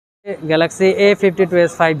Galaxy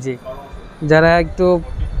A52s 5G যারা একটু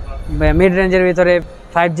mid রেঞ্জের ভিতরে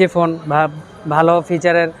 5G ফোন বা ভালো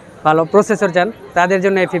ফিচারের ভালো প্রসেসর চান তাদের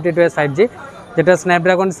জন্য A52s 5G, যেটা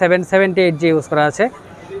স্ন্যাপড্রাগন 778G ইউজ করা আছে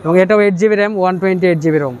এবং এটাও 8GB র্যাম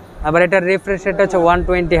 128GB রোম। আবার এটার রিফ্রেশ রেট হচ্ছে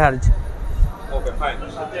 120 Hz।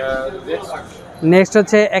 নেক্সট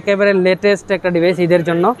হচ্ছে একেবারে লেটেস্ট একটা ডিভাইস ঈদের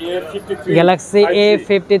জন্য, গ্যালাক্সি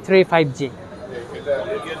A53 5G।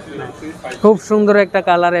 খুব সুন্দর একটা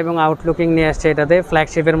কালার এবং আউটলুকিং নিয়ে আসছে, এটাতে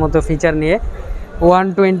ফ্ল্যাগশিপের মতো ফিচার নিয়ে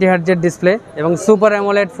 120 Hz ডিসপ্লে এবং super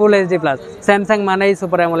AMOLED full HD plus. Samsung মানেই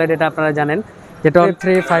সুপার অ্যামোলেড, এটা আপনারা জানেন। যেটা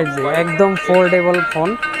 5G একদম ফোল্ডেবল ফোন।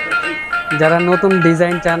 যারা নতুন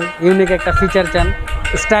ডিজাইন চান, ইউনিক একটা ফিচার চান,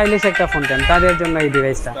 স্টাইলিশ একটা ফোন চান, তাদের জন্য এই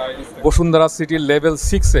ডিভাইসটা। বসুন্ধরা সিটির লেভেল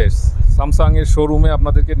 6-এর স্যামসাংয়ের শোরুমে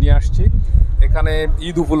আপনাদেরকে নিয়ে আসছি। এখানে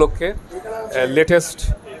ঈদ উপলক্ষে লেটেস্ট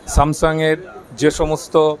স্যামসাংয়ের যে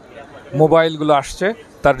সমস্ত মোবাইলগুলো আসছে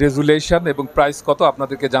তার রেজুলেশন এবং প্রাইস কত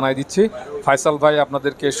আপনাদেরকে জানাই দিচ্ছি। ফাইসাল ভাই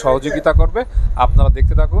আপনাদেরকে সহযোগিতা করবে, আপনারা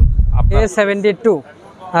দেখতে থাকুন। A72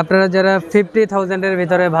 আপনারা যারা 50,000-এর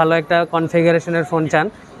ভিতরে ভালো একটা কনফিগারেশনের ফোন চান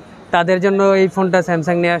তাদের জন্য এই ফোনটা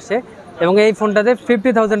স্যামসাং নিয়ে আসছে এবং এই ফোনটাতে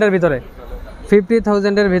 50,000-এর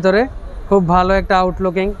ভিতরে খুব ভালো একটা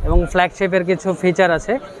আউটলুকিং এবং ফ্ল্যাগশিপের কিছু ফিচার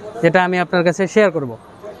আছে যেটা আমি আপনার কাছে শেয়ার করব।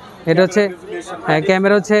 এটা হচ্ছে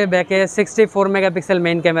ক্যামেরা হচ্ছে ব্যাকে 64 মেগাপিক্সেল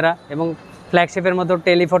মেইন ক্যামেরা এবং ফ্ল্যাগশিপের মতো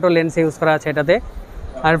টেলিফটো লেন্স ইউজ করা আছে এটাতে।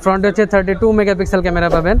 আর ফ্রন্টে হচ্ছে 32 মেগাপিক্সেল ক্যামেরা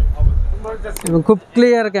পাবেন এবং খুব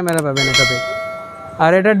ক্লিয়ার ক্যামেরা পাবেন এটাতে।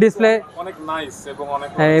 আর এটার ডিসপ্লে অনেক নাইস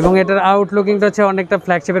এবং এটার আউটলুকিংটা হচ্ছে অনেকটা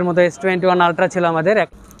ফ্ল্যাগশিপের মতো। S21 আলট্রা ছিল আমাদের।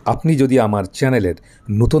 আপনি যদি আমার চ্যানেলের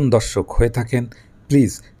নতুন দর্শক হয়ে থাকেন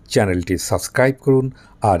প্লিজ চ্যানেলটি সাবস্ক্রাইব করুন,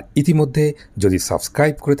 আর ইতিমধ্যে যদি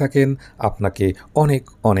সাবস্ক্রাইব করে থাকেন আপনাকে অনেক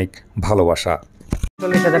অনেক ভালোবাসা।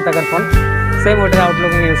 40,000 টাকার ফোন, সেম ওটার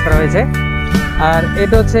আউটলুকিং ইউজ করা হয়েছে। আর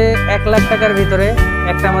এটা হচ্ছে 1 লাখ টাকার ভিতরে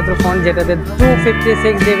একটা মাত্র ফোন যেটাতে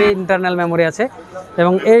 256GB ইন্টারনাল মেমোরি আছে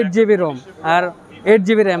এবং 8GB রোম আর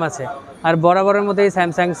 8GB র্যাম আছে। আর বরাবরের মধ্যেই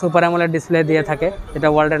স্যামসাং সুপার অ্যামোলেড ডিসপ্লে দিয়ে থাকে, এটা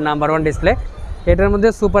ওয়ার্ল্ডের নাম্বার 1 ডিসপ্লে। এটার মধ্যে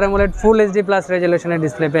super AMOLED full HD plus রেজলিউশনের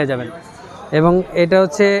display পেয়ে যাবেন এবং এটা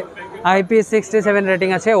হচ্ছে IP67 রেটিং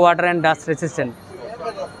আছে, water and dust resistant.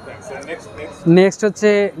 Next হচ্ছে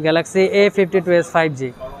গ্যালাক্সি A52s 5G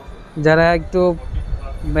যারা একটু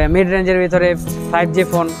মিড রেঞ্জের ভিতরে 5G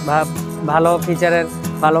ফোন বা ভালো ফিচারের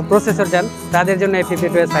ভালো প্রসেসর চান তাদের জন্য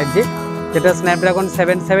A52s 5G, যেটা স্ন্যাপড্রাগন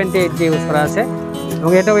 778G ইউজ করা আছে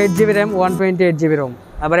এবং এটাও 8GB র্যাম 128GB রোম।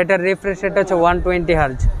 আবার এটার রিফ্রেশ রেট হচ্ছে 120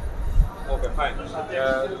 Hz।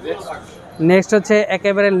 নেক্সট হচ্ছে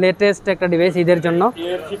একেবারে লেটেস্ট একটা ডিভাইস ঈদের জন্য,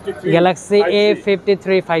 গ্যালাক্সি A53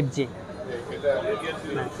 5G।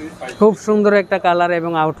 খুব সুন্দর একটা কালার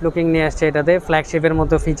এবং আউটলুকিং নিয়ে আসছে এটাতে ফ্ল্যাগশিপের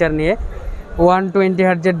মতো ফিচার নিয়ে 120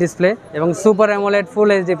 Hz ডিসপ্লে এবং super AMOLED full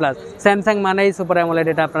HD plus. Samsung মানেই সুপার অ্যামোলেড,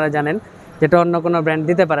 এটা আপনারা জানেন, যেটা অন্য কোনো ব্র্যান্ড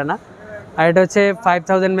দিতে পারে না। আর এটা হচ্ছে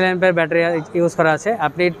 5000 mAh ব্যাটারি ইউজ করা আছে,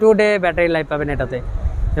 আপনি 2 ডে ব্যাটারি লাইফ পাবেন এটাতে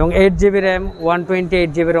এবং 8GB RAM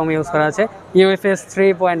 128GB Rome use করা আছে UFS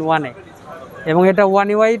 3.1-এ এবং এটা One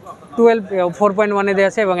UI 4.1-এ দেওয়া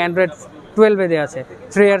আছে এবং অ্যান্ড্রয়েড 12-এ দেওয়া আছে।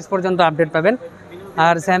 3 ইয়ার্স পর্যন্ত আপডেট পাবেন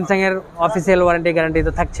আর স্যামসাংয়ের অফিসিয়াল ওয়ারেন্টি গ্যারান্টি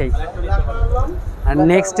তো থাকছেই। আর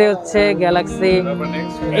নেক্সটে হচ্ছে গ্যালাক্সি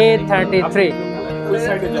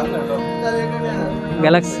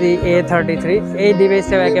A33 এই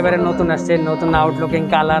ডিভাইসটাও একেবারে নতুন আসছে, নতুন আউটলুকিং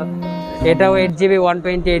কালার। এটাও 8GB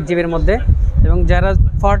 128GBর মধ্যে এবং যারা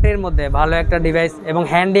 40-এর মধ্যে ভালো একটা ডিভাইস এবং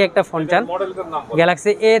হ্যান্ডি একটা ফোন চান,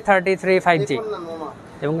 গ্যালাক্সি A33 5G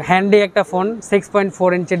এবং হ্যান্ডি একটা ফোন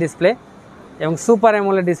 6.4 ইঞ্চি ডিসপ্লে এবং সুপার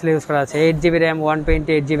অ্যামোলেড ডিসপ্লে ইউজ করা আছে, 8GB RAM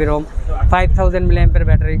 128GB Rome 5000 mAh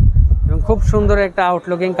battery এবং খুব সুন্দর একটা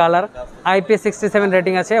আউটলুকিং কালার। IP67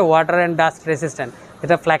 রেটিং আছে, ওয়াটার অ্যান্ড ডাস্ট রেসিস্ট্যান্ট,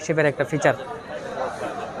 এটা ফ্ল্যাগশিপের একটা ফিচার।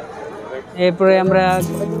 এরপরে আমরা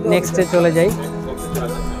নেক্সটে চলে যাই।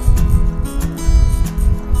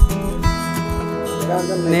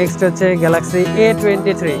 নেক্সট হচ্ছে গ্যালাক্সি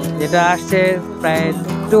A23 যেটা আসছে প্রায়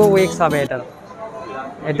 2 উইকস হবে।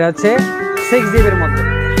 এটা হচ্ছে 6GBর মধ্যে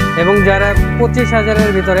এবং যারা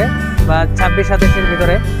 25,000-এর ভিতরে বা 26-27-এর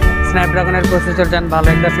ভিতরে স্ন্যাপড্রাগনের প্রসেসর চান, ভালো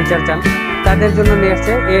একটা ফিচার চান, তাদের জন্য নিয়ে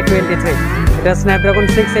আসছে A23। এটা স্ন্যাপড্রাগন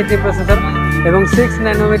 680 প্রসেসর এবং 6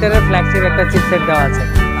 ন্যানোমিটারের ফ্ল্যাগশিপ একটা চিপসেট দেওয়া আছে।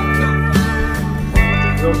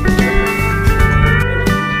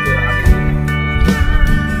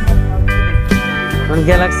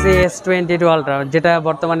 গ্যালাক্সি S22 আলট্রা যেটা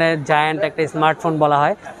বর্তমানে জায়ান্ট একটা স্মার্টফোন বলা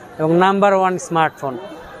হয় এবং নাম্বার 1 স্মার্টফোন,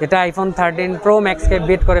 এটা iPhone 13 Pro Max-কে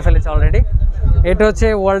বিট করে ফেলেছে অলরেডি। এটা হচ্ছে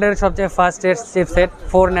ওয়ার্ল্ডের সবচেয়ে ফাস্টেস্ট চিপসেট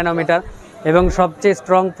 4 ন্যানোমিটার এবং সবচেয়ে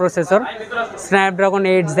স্ট্রং প্রসেসর স্ন্যাপড্রাগন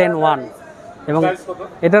 8 Gen 1 এবং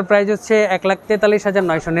এটার প্রাইস হচ্ছে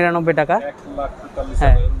 1,43,999 টাকা।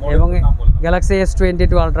 হ্যাঁ, এবং গ্যালাক্সি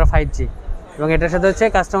S22 আলট্রা 5G, এবং এটার সাথে হচ্ছে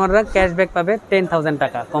কাস্টমাররা ক্যাশব্যাক পাবে 10,000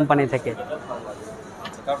 টাকা কোম্পানি থেকে।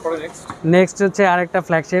 নেক্সট হচ্ছে আরেকটা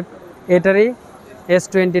ফ্ল্যাগশিপ, এটারই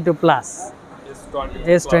S22 প্লাস,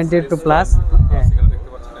 S22 প্লাস, হ্যাঁ,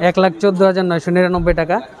 1,14,999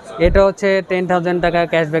 টাকা। এটা হচ্ছে 10,000 টাকা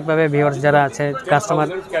ক্যাশব্যাক পাবে ভিউয়ার্স যারা আছে কাস্টমার,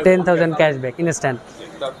 10,000 ক্যাশব্যাক ইনস্ট্যান্ট।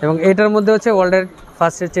 এবং এটার মধ্যে হচ্ছে ওয়ার্ল্ডের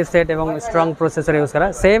ফার্স্টের চিপসেট এবং স্ট্রং প্রসেসর ইউজ করা,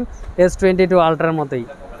 সেম S22 আলট্রার মতোই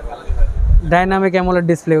ডাইনামিক অ্যামোলেড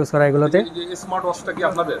ডিসপ্লে ইউজ করা এগুলোতে। স্মার্ট ওয়াচটা কি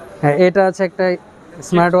আপনাদের? হ্যাঁ, এটা আছে একটা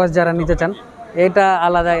স্মার্ট ওয়াচ যারা নিতে চান, এটা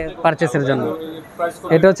আলাদা পারচেসের জন্য।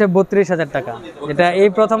 এটা হচ্ছে 32,000 টাকা। এটা এই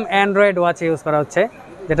প্রথম অ্যান্ড্রয়েড ওয়াচ ইউজ করা হচ্ছে,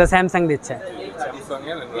 যেটা স্যামসাং দিচ্ছে,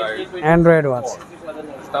 অ্যান্ড্রয়েড ওয়াচ।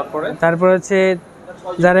 তারপর হচ্ছে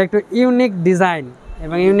যারা একটু ইউনিক ডিজাইন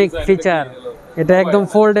এবং ইউনিক ফিচার, এটা একদম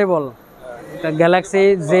ফোল্ডেবল, এটা গ্যালাক্সি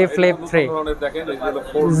Z Flip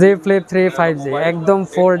 3 5G, একদম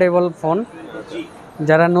ফোল্ডেবল ফোন।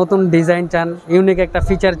 যারা নতুন ডিজাইন চান, ইউনিক একটা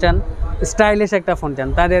ফিচার চান, স্টাইলিশ একটা ফোন চান,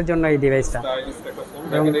 তাদের জন্য এই ডিভাইসটা।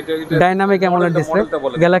 Dynamic AMOLED display,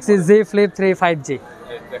 Galaxy Z Flip 3 5G।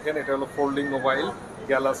 দেখেন এটা হলো folding mobile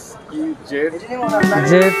Galaxy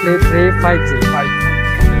Z Flip 3 5G।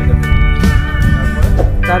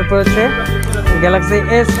 তারপর হচ্ছে গ্যালাক্সি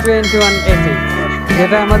S21 FE,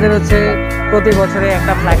 যেটা আমাদের হচ্ছে প্রতি বছরে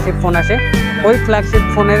একটা ফ্ল্যাগশিপ ফোন আসে। ওই ফ্ল্যাগশিপ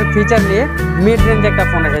ফোনের ফিচার নিয়ে মিড রেঞ্জ একটা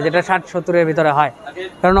ফোন আসে, যেটা 60-70-এর ভিতরে হয়।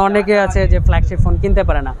 কারণ অনেকে আছে যে ফ্ল্যাগশিপ ফোন কিনতে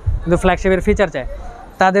পারে না, কিন্তু ফ্ল্যাগশিপের ফিচার চায়,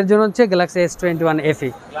 তাদের জন্য হচ্ছে গ্যালাক্সি S21 FE।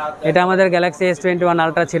 এটা আমাদের গ্যালাক্সি S21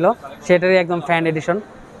 আলট্রা ছিল, সেটারই একদম fan addition,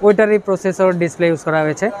 ওইটারই processor display use করা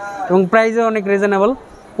হয়েছে, এবং প্রাইসও অনেক রিজনেবল,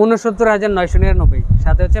 69,999,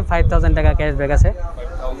 সাথে হচ্ছে 5,000 টাকা ক্যাশব্যাক আছে।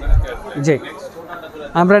 জি,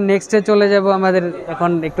 আমরা নেক্সটে চলে যাব আমাদের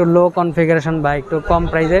এখন একটু লো কনফিগারেশন বা একটু কম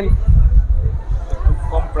প্রাইসের।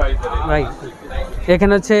 ভাই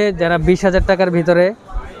এখানে হচ্ছে যারা 20,000 টাকার ভিতরে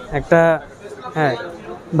একটা, হ্যাঁ,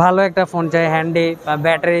 ভালো একটা ফোন চাই, হ্যান্ডি বা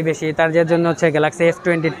ব্যাটারি বেশি, তার জন্য হচ্ছে গ্যালাক্সি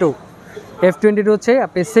F22 হচ্ছে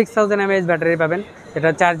আপনি 6000 mAh ব্যাটারি পাবেন। এটা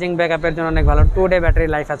চার্জিং ব্যাকআপের জন্য অনেক ভালো, 2 ডে ব্যাটারি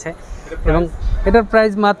লাইফ আছে, এবং এটার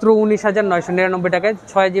প্রাইস মাত্র 19,999 টাকায়,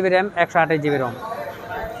 6GB র্যাম, 128GB রম।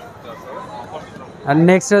 আর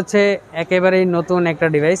নেক্সট হচ্ছে একেবারেই নতুন একটা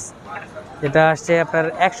ডিভাইস, যেটা আসছে আপনার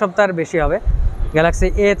 1 সপ্তাহের বেশি হবে, গ্যালাক্সি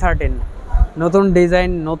A13, নতুন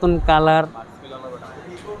ডিজাইন, নতুন কালার,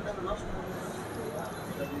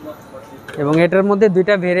 এবং এটার মধ্যে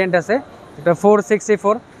দুইটা ভেরিয়েন্ট আছে। এটা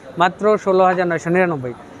 464 মাত্র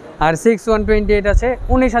 16,999, আর 6128 আছে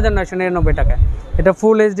 19,999 টাকা। এটা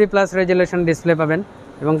ফুল HD প্লাস রেজুলেশন ডিসপ্লে পাবেন,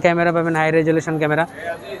 এবং ক্যামেরা পাবেন হাই রেজুলেশন ক্যামেরা,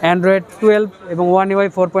 অ্যান্ড্রয়েড 12 এবং One UI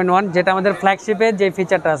 4.1, যেটা আমাদের ফ্ল্যাগশিপে যে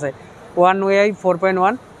ফিচারটা আছে, One UI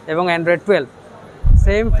 4.1 এবং অ্যান্ড্রয়েড 12,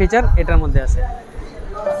 সেম ফিচার এটার মধ্যে আছে।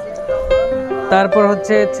 তারপর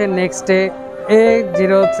হচ্ছে নেক্সটে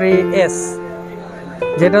A03s,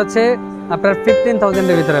 যেটা হচ্ছে আপনার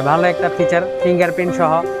 15,000-এর ভিতরে ভালো একটা ফিচার, ফিঙ্গারপ্রিন্ট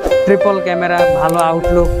সহ, ট্রিপল ক্যামেরা, ভালো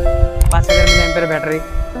আউটলুক, 5000 mAh ব্যাটারি,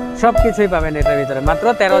 সব কিছুই পাবেন এটার ভিতরে মাত্র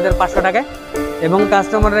 13,500 টাকায়। এবং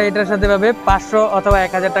কাস্টমাররা এটার সাথে পাবে 500 অথবা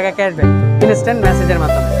 1,000 টাকা ক্যাশব্যাক ইনস্ট্যান্ট মেসেজের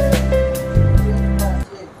মাধ্যমে।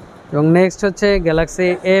 এবং নেক্সট হচ্ছে গ্যালাক্সি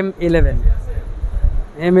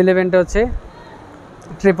M11টা হচ্ছে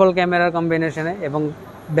ট্রিপল ক্যামেরার কম্বিনেশনে, এবং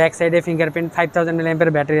ব্যাক সাইডে ফিঙ্গারপ্রিন্ট, 5000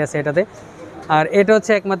 mAh ব্যাটারি আছে এটাতে। আর এটা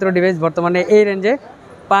হচ্ছে একমাত্র ডিভাইস বর্তমানে এই রেঞ্জে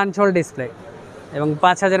পাঞ্চ হোল ডিসপ্লে এবং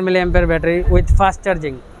 5000 mAh battery with fast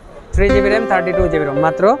charging, 3GB RAM, 32GB রম,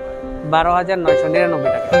 মাত্র 12,999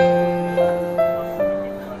 টাকা।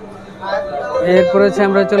 এরপর হচ্ছে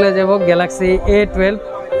আমরা চলে যাব গ্যালাক্সি A12,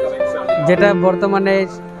 যেটা বর্তমানে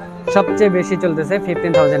সবচেয়ে বেশি চলতেছে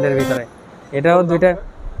 15,000-এর ভিতরে। এটাও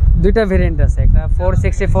দুইটা ভেরিয়েন্ট আছে, একটা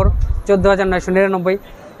 464 14,999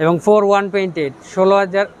 এবং 4128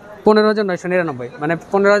 15,999, মানে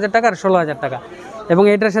 15,000 টাকা আর 16,000 টাকা। এবং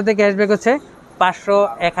এটার সাথে ক্যাশব্যাক হচ্ছে 500,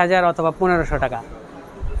 1000 অথবা 1500 টাকা,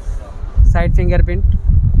 সাইড ফিঙ্গারপ্রিন্ট।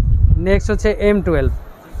 নেক্সট হচ্ছে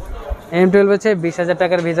M12 হচ্ছে 20,000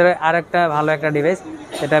 টাকার ভিতরে আর একটা ভালো একটা ডিভাইস।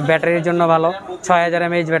 এটা ব্যাটারির জন্য ভালো, 6000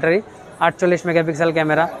 mAh ব্যাটারি, 48 মেগাপিক্সেল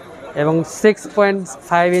ক্যামেরা এবং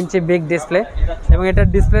 6.5 ইঞ্চি বিগ ডিসপ্লে, এবং এটার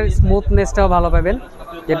ডিসপ্লের স্মুথনেসটাও ভালো পাবেন,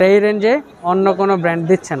 যেটা এই রেঞ্জে অন্য কোনো ব্র্যান্ড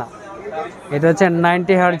দিচ্ছে না। এটা হচ্ছে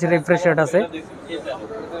 90 Hz রিফ্রেশ রেট আছে।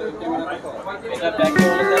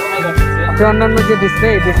 আপনি অন্যান্য যে ডিসপ্লে,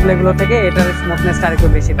 এই ডিসপ্লেগুলো থেকে এটার স্মুথনেসটা আরেকটু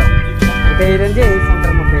বেশি পাবেন। এটা এই রেঞ্জে এই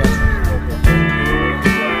ফোনটার মধ্যেই আছে।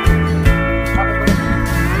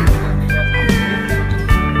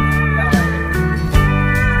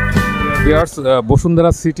 ভিউয়ার্স,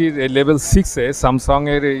 বসুন্ধরা সিটির এই লেভেল 6-এ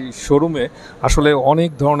স্যামসাংয়ের এই শোরুমে আসলে অনেক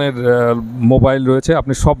ধরনের মোবাইল রয়েছে,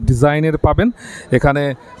 আপনি সব ডিজাইনের পাবেন এখানে।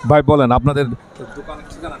 ভাই বলেন আপনাদের দোকানের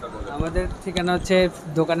ঠিকানাটা বলেন। আমাদের ঠিকানা হচ্ছে,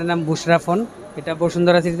 দোকানের নাম বুশরা ফোন, এটা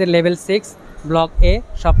বসুন্ধরা সিটিতে লেভেল 6 ব্লক এ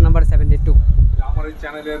শপ নাম্বার 72। আমার এই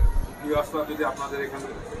চ্যানেলের ভিউয়ার্সরা যদি আপনাদের এখানে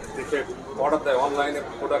দেখে অর্ডার দেয়, অনলাইনে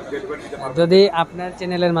প্রোডাক্ট ডেলিভারি দিতে পারবেন? যদি আপনার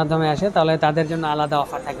চ্যানেলের মাধ্যমে আসে তাহলে তাদের জন্য আলাদা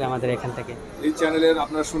অফার থাকবে আমাদের এখান থেকে। এই চ্যানেলের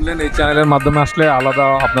আপনারা শুনলেন, এই চ্যানেলের মাধ্যমে আসলে আলাদা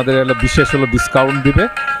আপনাদের বিশেষ ডিসকাউন্ট দিবে।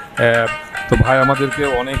 তো ভাই আমাদেরকে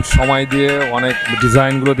অনেক সময় দিয়ে অনেক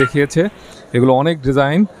ডিজাইনগুলো দেখিয়েছে, এগুলো অনেক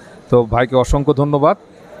ডিজাইন। তো ভাইকে অসংখ্য ধন্যবাদ,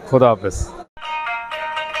 খোদা হাফেজ।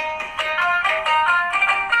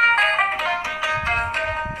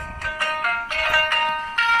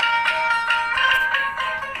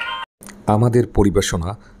 আমাদের পরিবেশনা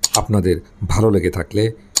আপনাদের ভালো লেগে থাকলে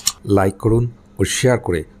লাইক করুন ও শেয়ার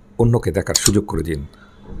করে অন্যকে দেখার সুযোগ করে দিন।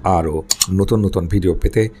 আরও নতুন নতুন ভিডিও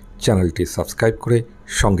পেতে চ্যানেলটি সাবস্ক্রাইব করে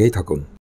সঙ্গেই থাকুন।